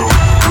ass, girl.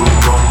 Little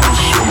mama,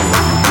 show me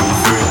how you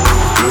move it.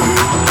 Go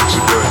ahead,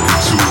 sit back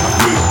into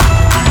it.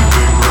 Do your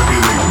thing like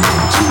it ain't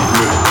nothing to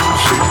it.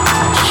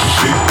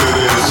 Shake that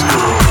ass,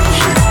 girl.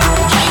 Shake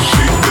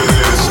that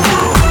ass,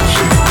 girl.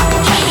 Shake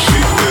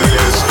that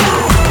ass,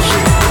 girl.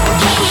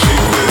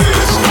 Shake that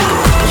ass, girl.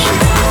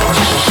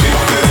 Shake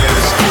that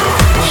ass, girl.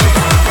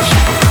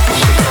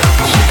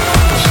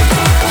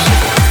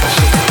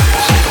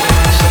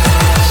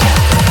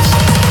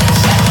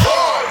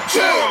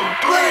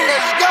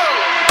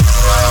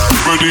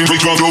 Birdie, we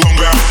drunk, go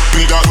down.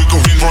 Nigga, we go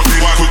in front,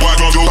 why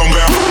drunk, go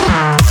down.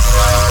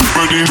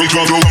 Birdie, we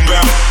drunk, go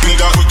down.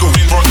 Nigga, we go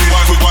in front,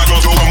 why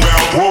drunk, go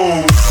down.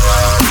 Whoa.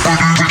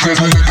 Birdie, we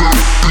drunk, go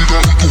down. Nigga,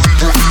 we go in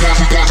front, why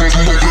drunk,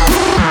 go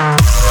down.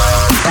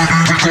 Birdie,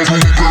 we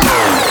drunk, go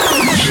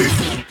down.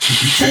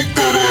 Shake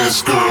that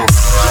ass, girl.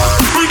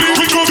 Birdie,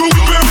 we drunk, go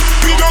down.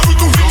 Nigga, we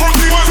go in front,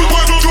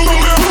 why drunk, go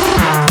down.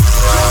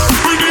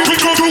 Birdie, we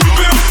drunk, go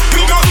down.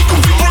 Nigga, we go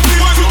in front,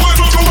 why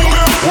drunk, go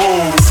down.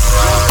 Whoa.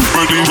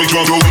 Birdie, we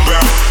drunk, go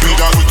down.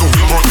 Nigga, we go in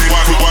front,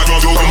 why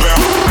drunk, go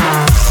down.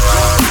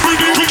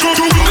 Birdie, we drunk,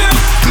 go down.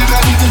 Nigga,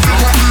 we go in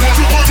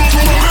front, why drunk,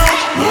 go down.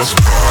 Let's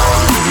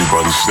party,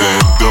 everybody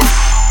stand up.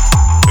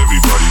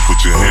 Everybody put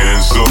your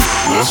hands up.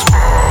 Let's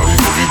party,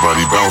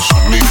 everybody bounce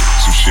with me.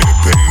 Some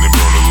champagne and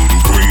burn a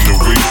little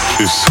greenery.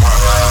 It's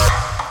hot.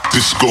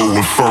 Disco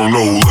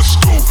Inferno, let's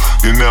go.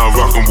 You're now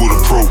rockin' with a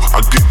pro.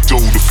 I get dough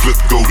to flip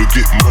dough to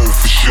get more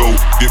for show.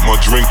 Get my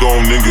drink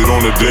on, then get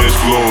on the dance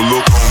floor.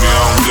 Look, homie,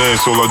 I don't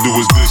dance, all I do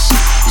is this.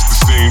 It's the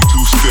same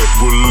two-step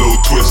with a little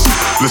twist.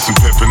 Listen,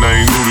 Peppin', I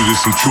ain't new to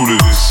this, I'm true to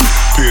this.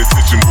 Pay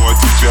attention, boy, I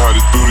teach you how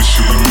to do this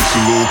shit. We mix a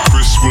little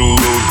Chris with a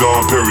little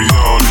Dom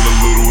Perignon and a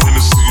little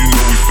Hennessy, you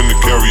know we finna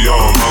carry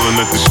on. Hollin'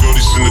 at the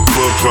shorties in the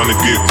club tryna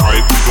get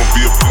right. We gon'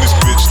 be up in this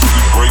bitch till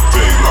we break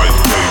daylight.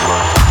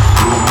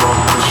 Little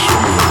mama, show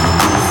me how you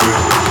move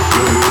it.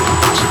 Go ahead,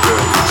 put your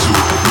back into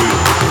it.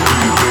 Do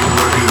your thing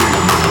like it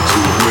ain't nothing to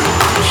it.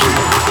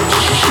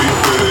 Shake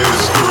that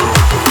ass, girl.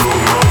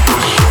 Little mama,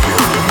 show me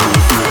how you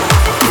move it.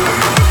 Go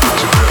ahead, put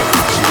your back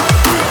into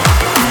it.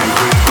 Do your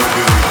thing like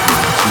it ain't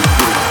nothing to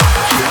it.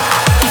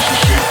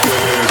 Shake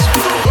that ass,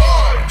 girl.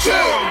 1,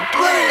 2,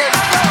 3, let's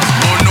go.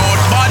 No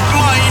note bad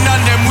mind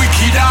and them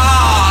wicked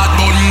heart.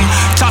 Bun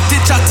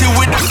chatty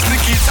with the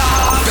sneaky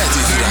talk.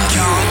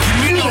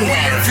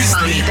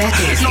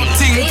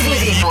 Nothing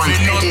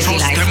not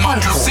trust them on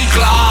pussy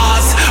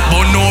class.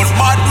 But not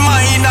bad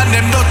mind and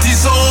them dirty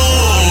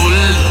soul.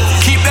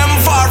 Keep them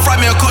far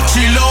from your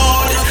country,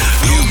 Lord.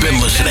 You've been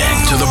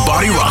listening to the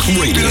Bodyrock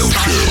radio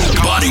show.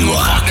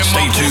 Bodyrock.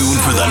 Stay tuned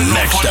for the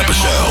next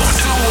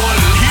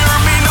episode.